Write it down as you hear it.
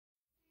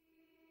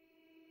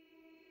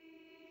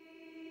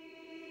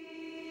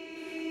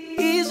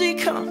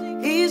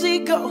come, easy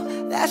go.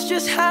 That's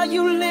just how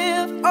you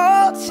live.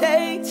 Oh,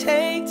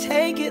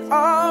 take it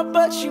all,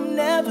 but you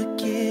never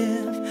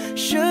give.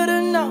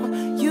 Should've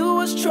known you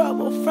was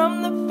trouble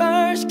from the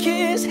first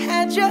kiss.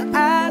 Had your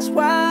eyes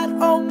wide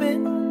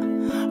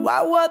open.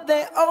 Why were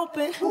they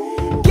open?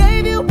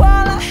 Gave you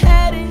all I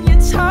had and you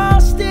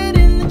tossed it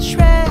in the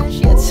trash.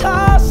 You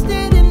tossed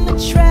it in the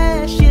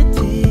trash, you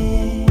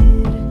did.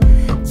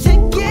 To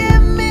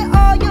give me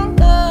all your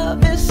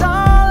love is all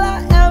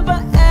I ever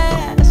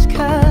ask.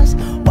 Cause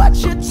what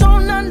you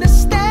don't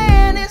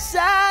understand is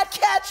I'd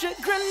catch a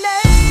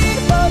grenade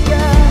for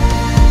ya.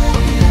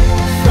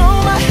 Throw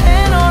my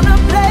hand on a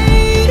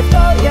blade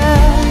for ya.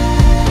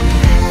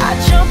 I'd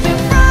jump in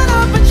front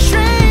of a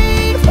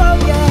train for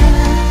ya.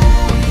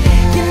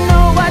 You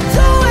know I'd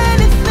do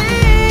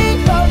anything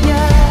for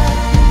ya.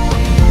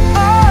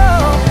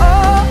 Oh,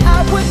 I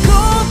would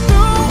go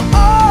through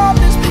all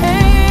this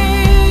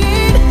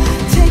pain.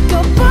 Take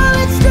a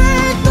bullet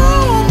straight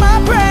through my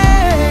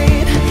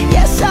brain.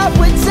 Yes, I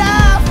would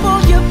die for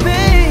you,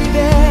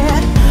 baby,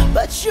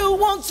 but you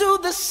won't do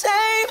the same.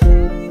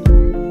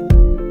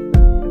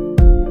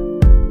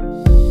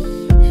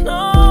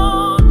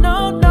 No,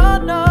 no, no,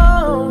 no.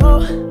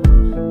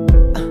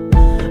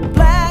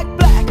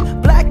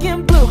 Black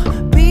and blue.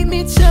 Beat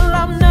me till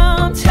I'm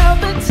numb. Tell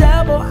the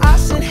devil I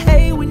said,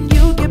 hey, when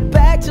you get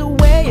back to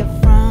where you're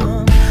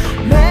from.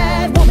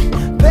 Bad woman,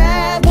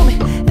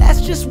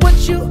 that's just what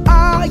you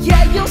are.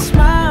 Yeah, you'll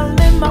smile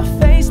in my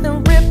face,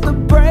 then rip the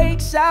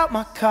brakes out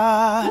my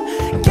car.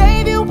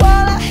 Gave you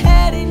all I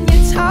had and you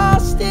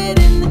tossed it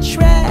in the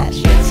trash.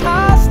 You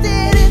tossed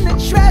it in the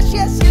trash,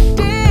 yes you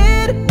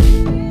did.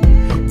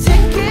 To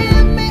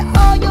give me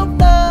all your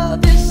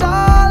love is all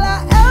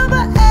I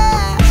ever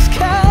ask.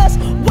 Cause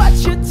what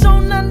you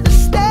don't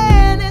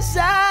understand is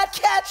I'd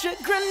catch a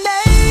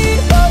grenade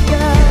for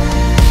ya.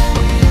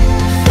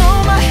 Throw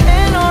my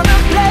hand on a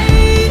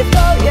blade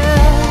for ya.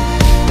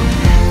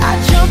 I'd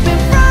jump in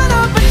front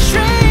of a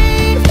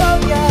train for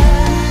ya.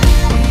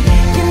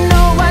 You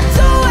know I'd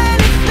do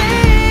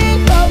anything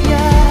for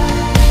ya.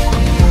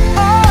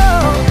 Oh,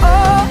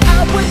 I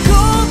would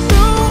go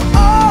through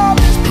all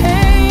this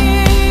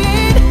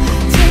pain.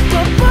 Take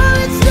a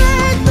bullet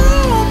straight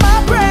through my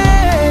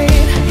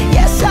brain.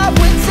 Yes, I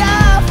would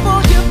die for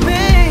you,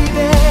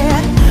 baby,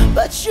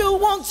 but you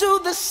won't do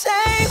the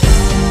same.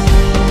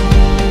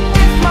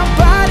 If my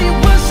body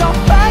was on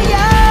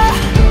fire,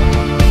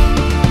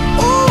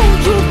 ooh,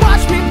 you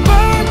watch me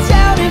burn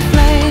down in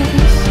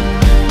flames.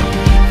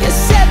 You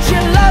said you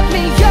love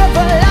me, you're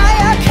a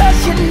liar, cause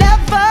you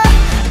never,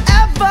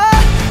 ever,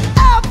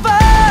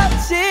 ever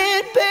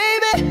did,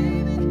 baby.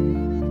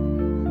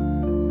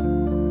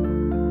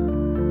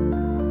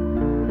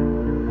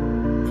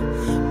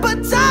 But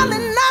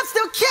darling, I'd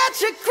still catch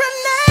a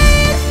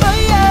grenade for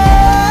ya.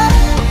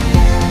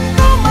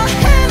 Throw my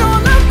hand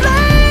on a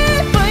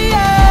blade for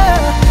ya.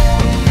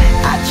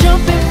 I'd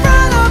jump in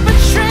front of a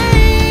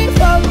train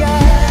for ya.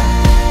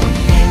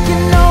 You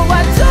know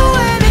I'd do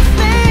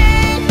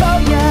anything for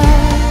ya.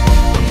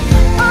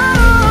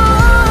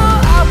 Oh,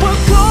 I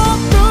would go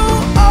through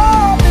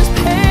all this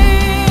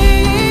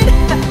pain.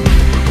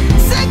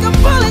 Take a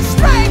bullet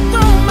straight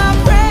through my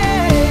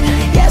brain.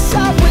 Yes, I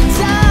would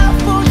die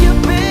for you,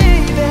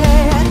 baby,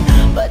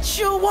 but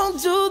you won't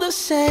do the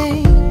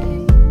same.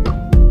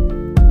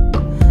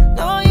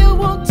 No, you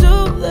won't do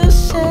the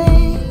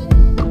same.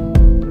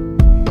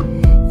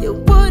 You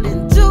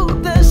wouldn't do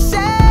the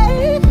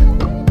same.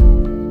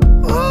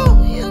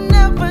 Ooh, you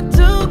never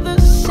do the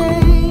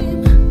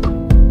same.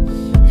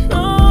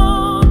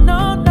 No,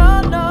 no,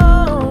 no,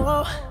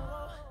 no.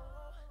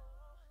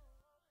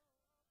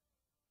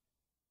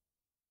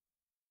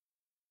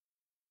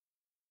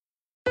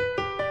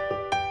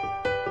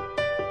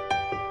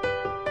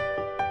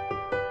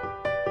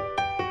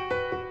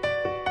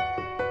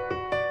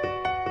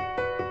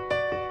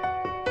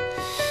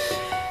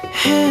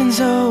 Hands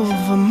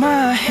over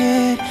my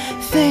head,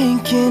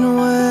 thinking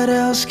what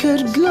else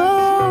could go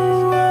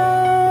wrong.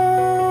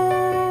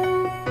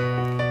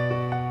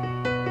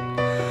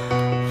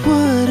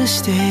 Would've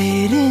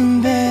stayed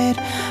in bed.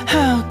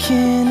 How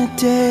can a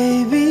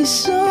day be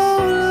so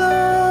long?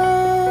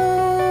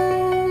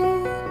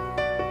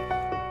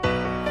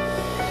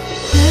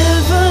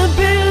 Never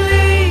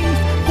believed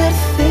that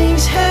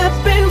things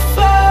happen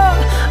for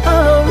a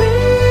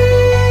reason,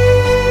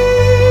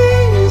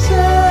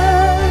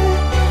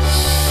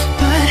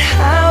 but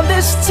how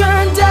this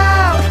turned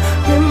out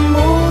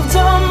removed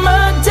all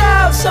my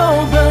doubts. So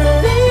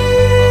believe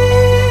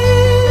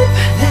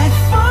that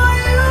for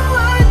you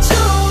I'd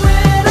do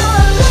it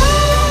all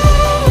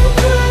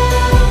over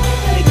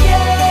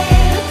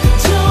again.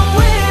 Do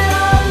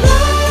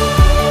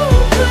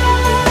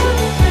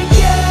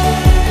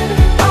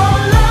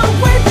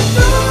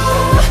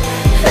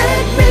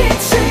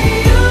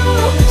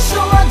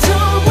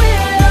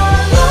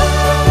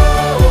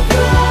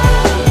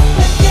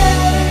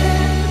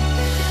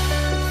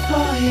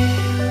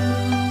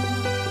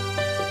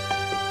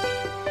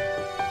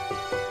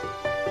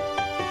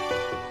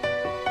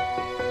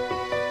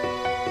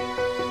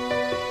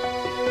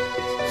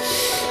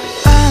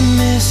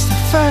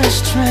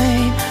first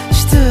train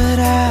stood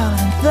out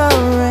in the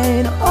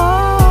rain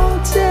all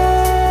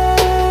day.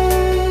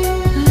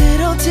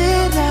 Little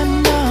did I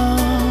know,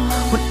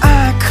 when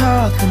I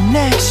caught the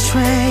next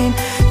train,